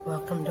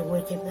Welcome to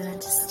Wicked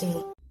Majesty.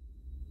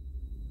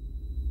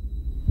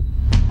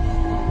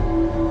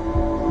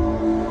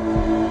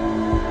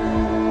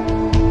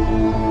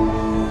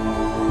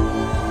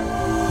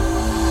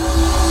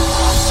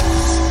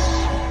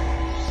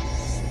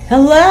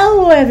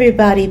 Hello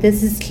everybody,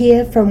 this is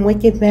Kia from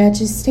Wicked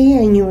Majesty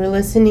and you are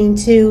listening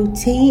to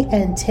Tea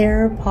and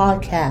Terror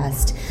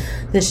Podcast,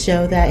 the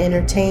show that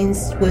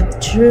entertains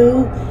with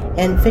true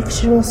and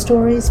fictional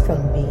stories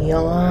from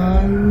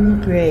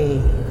beyond the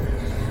grave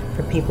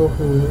for people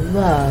who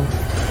love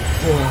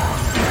horror.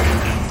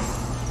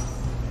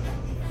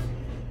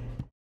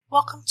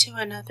 Welcome to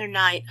another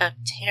night of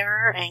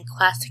terror and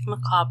classic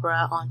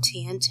macabre on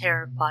Tea and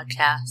Terror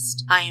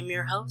Podcast. I am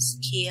your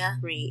host, Kia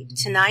Reed.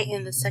 Tonight,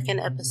 in the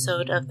second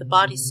episode of the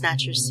Body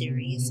Snatcher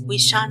series, we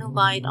shine a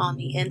light on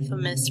the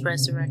infamous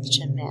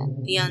Resurrection Men,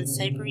 the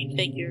unsavory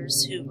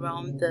figures who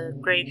roamed the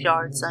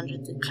graveyards under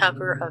the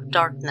cover of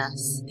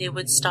darkness. They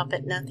would stop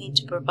at nothing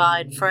to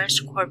provide fresh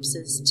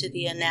corpses to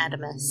the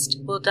anatomist.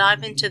 We'll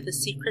dive into the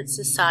secret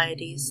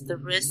societies, the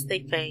risks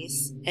they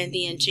face, and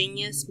the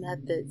ingenious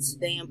methods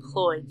they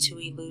employed to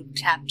elude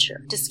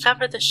capture.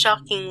 Discover the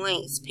shocking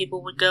lengths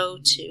people would go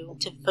to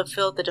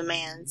fulfill the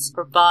demands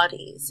for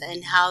bodies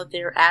and how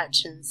their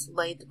actions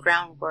laid the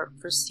groundwork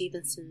for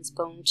Stevenson's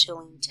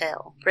bone-chilling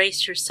tale.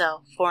 Brace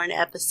yourself for an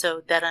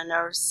episode that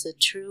unearths the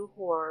true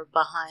horror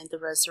behind the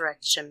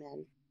Resurrection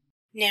Men.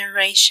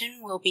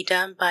 Narration will be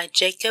done by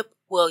Jacob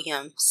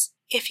Williams.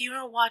 If you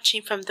are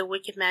watching from the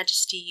Wicked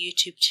Majesty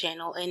YouTube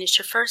channel and it's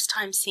your first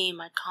time seeing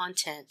my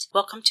content,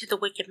 welcome to the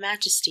Wicked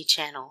Majesty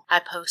channel. I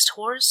post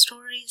horror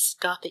stories,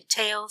 gothic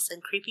tales,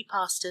 and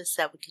creepypastas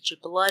that will get your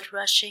blood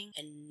rushing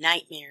and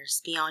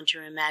nightmares beyond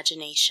your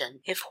imagination.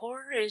 If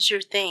horror is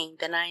your thing,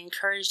 then I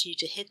encourage you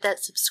to hit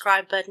that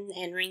subscribe button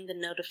and ring the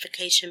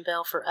notification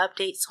bell for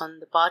updates on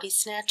the Body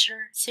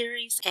Snatcher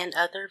series and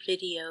other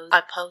videos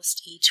I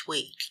post each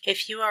week.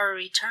 If you are a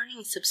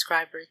returning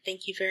subscriber,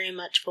 thank you very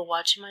much for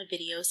watching my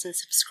videos and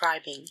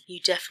subscribing. You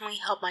definitely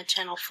help my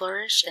channel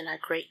flourish and I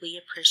greatly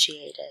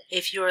appreciate it.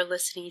 If you are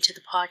listening to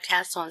the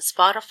podcast on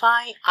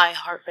Spotify,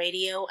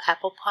 iHeartRadio,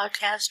 Apple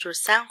Podcast, or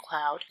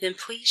SoundCloud, then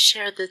please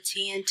share the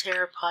Tea and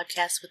Terror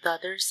podcast with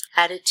others,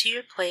 add it to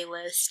your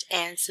playlist,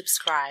 and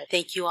subscribe.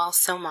 Thank you all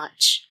so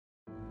much.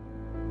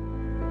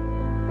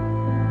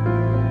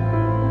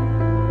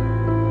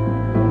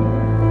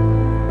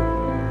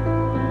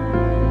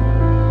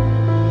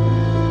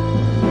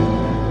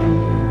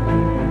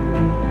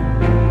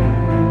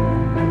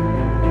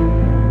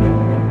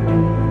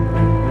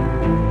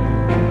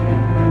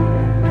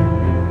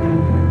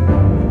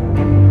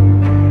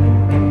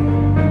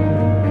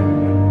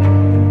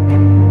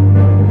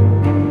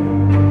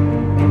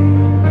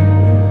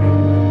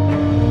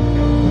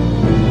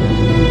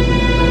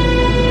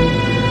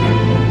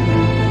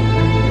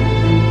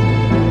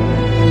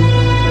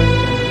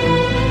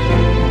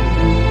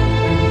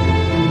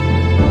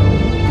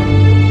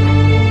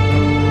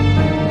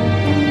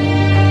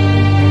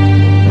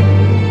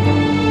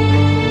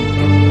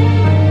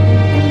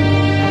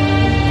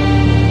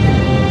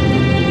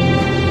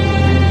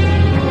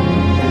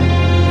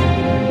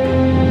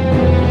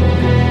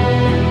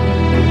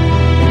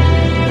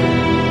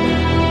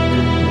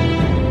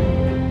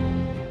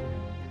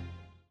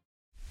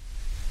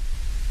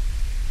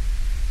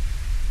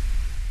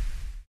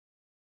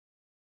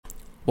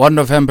 One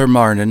November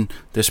morning,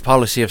 this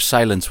policy of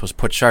silence was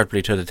put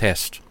sharply to the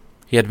test.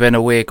 He had been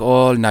awake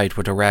all night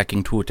with a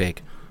racking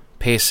toothache,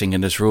 pacing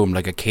in his room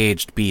like a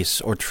caged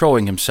beast or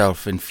throwing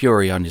himself in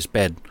fury on his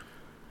bed,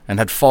 and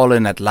had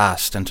fallen at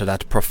last into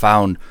that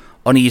profound,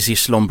 uneasy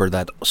slumber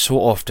that so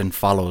often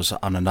follows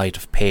on a night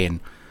of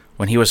pain,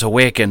 when he was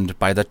awakened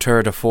by the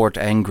third or fourth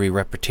angry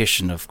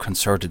repetition of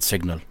concerted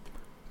signal.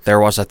 There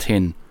was a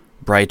thin,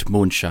 bright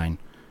moonshine.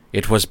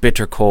 It was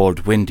bitter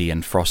cold, windy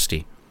and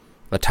frosty.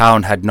 The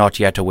town had not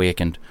yet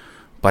awakened,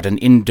 but an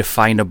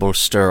indefinable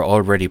stir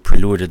already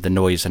preluded the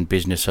noise and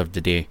business of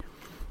the day.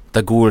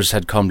 The ghouls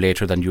had come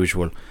later than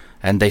usual,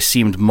 and they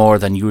seemed more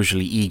than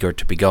usually eager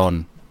to be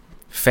gone.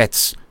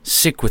 Fetz,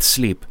 sick with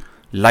sleep,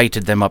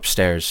 lighted them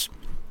upstairs.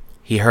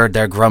 He heard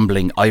their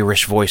grumbling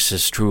Irish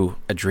voices through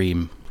a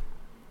dream,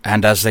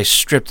 and as they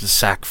stripped the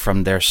sack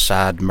from their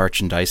sad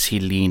merchandise he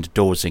leaned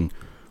dozing,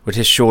 with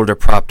his shoulder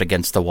propped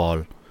against the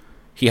wall.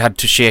 He had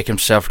to shake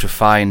himself to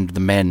find the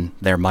men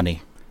their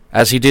money.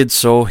 As he did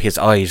so, his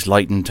eyes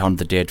lightened on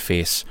the dead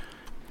face.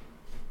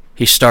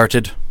 He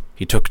started.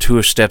 He took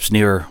 2 steps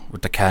nearer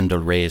with the candle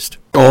raised.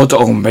 God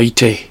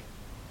Almighty,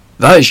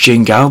 that is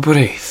Jane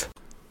Galbraith.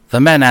 The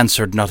men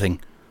answered nothing,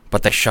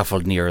 but they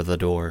shuffled nearer the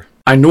door.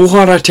 I know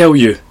her, I tell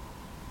you.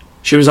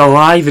 She was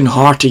alive and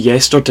hearty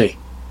yesterday.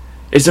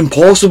 It's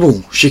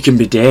impossible she can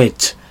be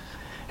dead.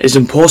 It's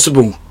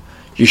impossible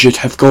you should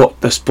have got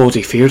this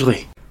body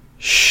fairly.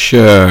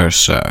 Sure,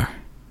 sir.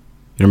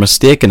 You're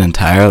mistaken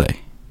entirely.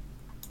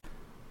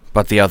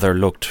 But the other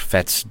looked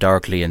Fetz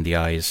darkly in the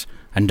eyes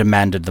and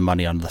demanded the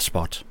money on the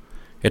spot.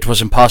 It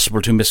was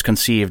impossible to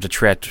misconceive the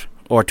threat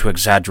or to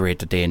exaggerate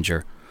the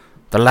danger.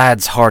 The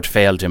lad's heart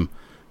failed him.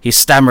 He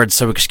stammered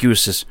some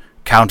excuses,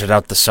 counted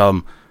out the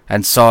sum,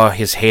 and saw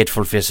his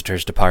hateful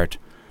visitors depart.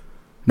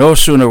 No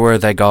sooner were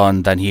they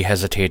gone than he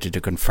hesitated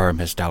to confirm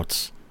his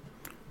doubts.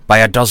 By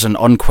a dozen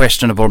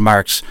unquestionable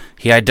marks,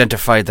 he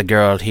identified the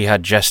girl he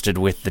had jested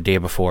with the day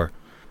before.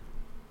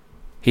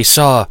 He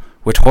saw,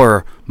 with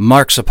horror,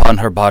 marks upon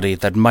her body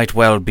that might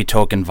well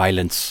betoken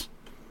violence.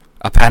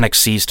 A panic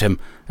seized him,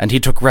 and he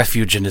took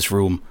refuge in his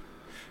room.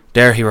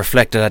 There he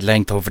reflected at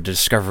length over the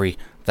discovery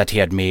that he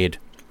had made,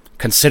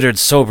 considered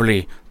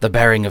soberly the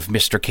bearing of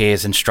Mr.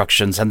 K's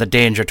instructions and the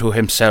danger to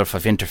himself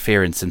of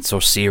interference in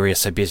so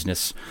serious a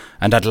business,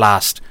 and at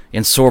last,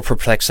 in sore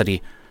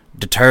perplexity,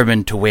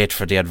 determined to wait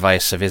for the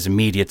advice of his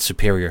immediate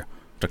superior,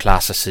 the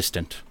class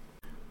assistant.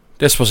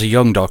 This was a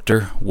young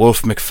doctor,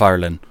 Wolfe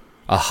McFarlane,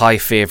 a high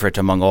favourite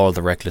among all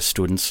the reckless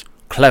students,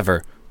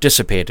 clever,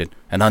 dissipated,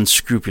 and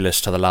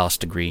unscrupulous to the last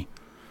degree.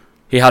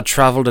 He had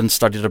travelled and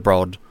studied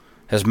abroad.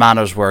 His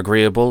manners were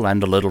agreeable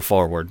and a little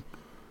forward.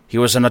 He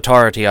was an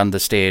authority on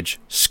the stage,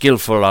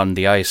 skilful on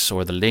the ice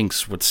or the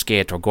links with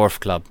skate or golf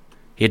club.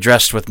 He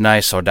dressed with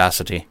nice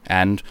audacity,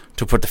 and,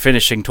 to put the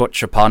finishing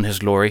touch upon his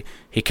glory,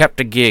 he kept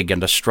a gig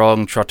and a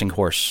strong trotting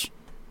horse.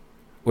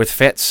 With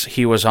Fetz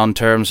he was on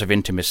terms of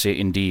intimacy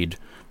indeed.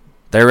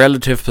 Their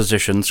relative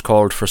positions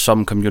called for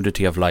some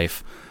community of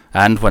life,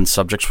 and when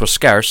subjects were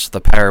scarce,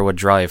 the pair would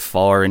drive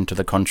far into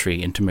the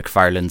country into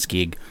McFarlane's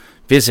gig,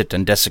 visit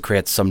and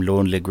desecrate some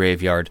lonely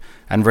graveyard,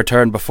 and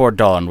return before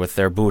dawn with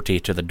their booty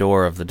to the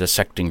door of the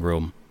dissecting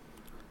room.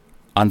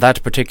 On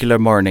that particular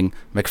morning,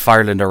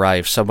 McFarlane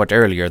arrived somewhat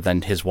earlier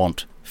than his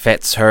wont.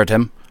 Fetz heard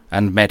him,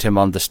 and met him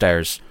on the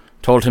stairs,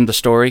 told him the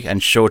story,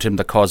 and showed him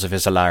the cause of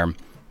his alarm.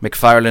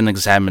 McFarlane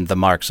examined the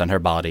marks on her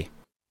body.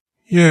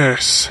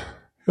 Yes,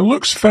 it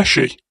looks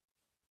fishy.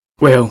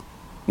 Well,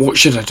 what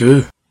should I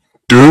do?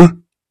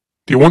 Do?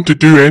 Do you want to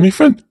do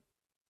anything?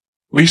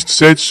 Least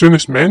said,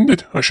 soonest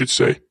mended, I should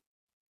say.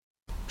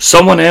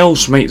 Someone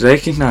else might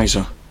recognise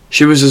her.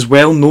 She was as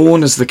well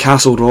known as the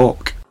Castle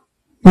Rock.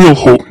 We'll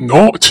hope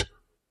not.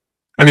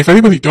 And if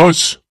anybody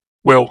does,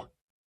 well,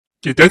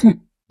 you didn't,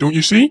 don't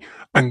you see?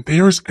 And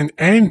there's an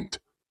end.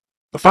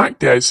 The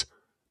fact is,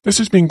 this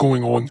has been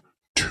going on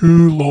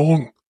too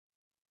long.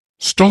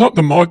 Stir up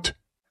the mud,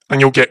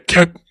 and you'll get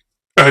kicked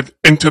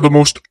into the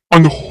most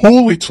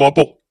unholy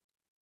trouble.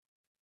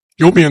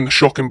 You'll be in the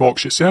shocking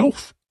box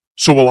yourself.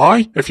 So will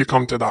I, if you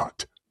come to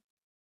that.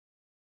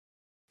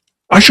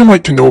 I should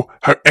like to know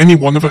how any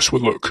one of us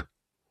would look,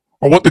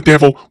 or what the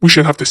devil we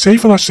should have to say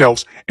for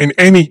ourselves in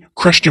any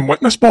Christian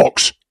witness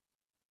box.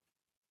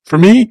 For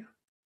me,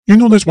 you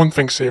know there's one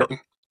thing certain,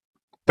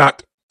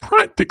 that,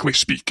 practically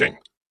speaking,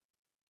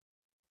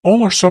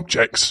 all our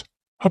subjects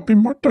have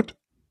been murdered.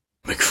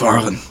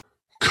 McFarlane.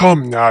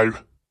 Come now.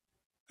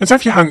 As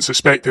if you hadn't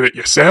suspected it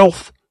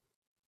yourself.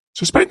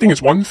 Suspecting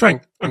is one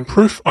thing, and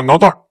proof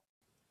another.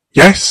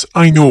 Yes,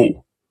 I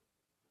know.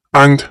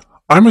 And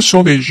I'm as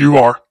sorry as you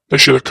are that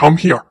should have come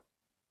here.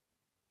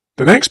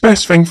 The next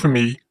best thing for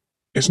me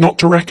is not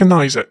to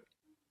recognise it.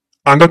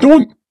 And I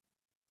don't.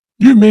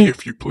 You may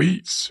if you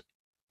please.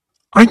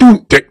 I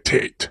don't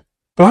dictate,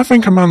 but I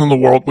think a man in the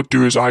world would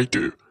do as I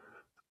do.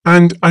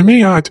 And I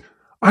may add,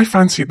 I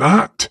fancy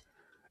that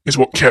is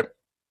what Kip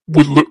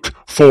would look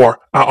for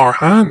at our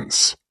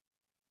hands.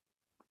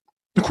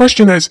 The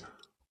question is,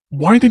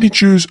 why did he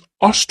choose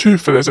us two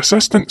for his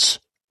assistants?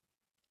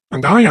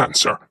 And I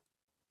answer,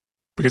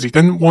 because he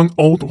didn't want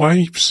old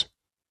wives.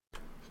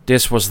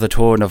 This was the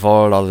tone of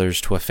all others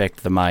to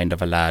affect the mind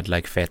of a lad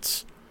like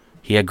Fetz.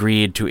 He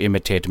agreed to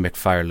imitate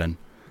McFarlane.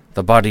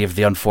 The body of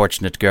the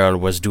unfortunate girl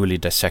was duly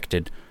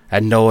dissected,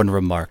 and no one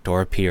remarked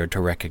or appeared to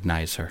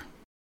recognise her.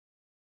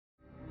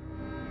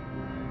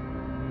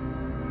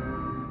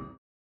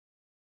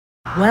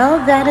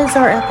 Well, that is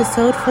our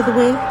episode for the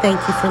week. Thank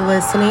you for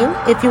listening.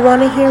 If you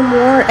want to hear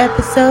more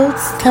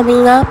episodes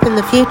coming up in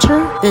the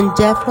future, then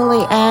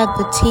definitely add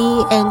the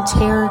Tea and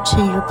Terror to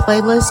your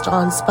playlist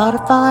on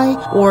Spotify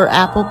or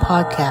Apple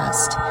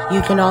Podcast.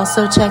 You can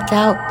also check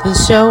out the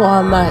show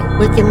on my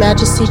Wicked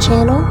Majesty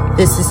channel.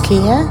 This is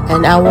Kia,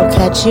 and I will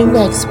catch you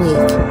next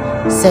week.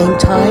 Same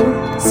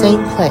time,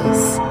 same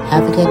place.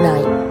 Have a good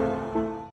night.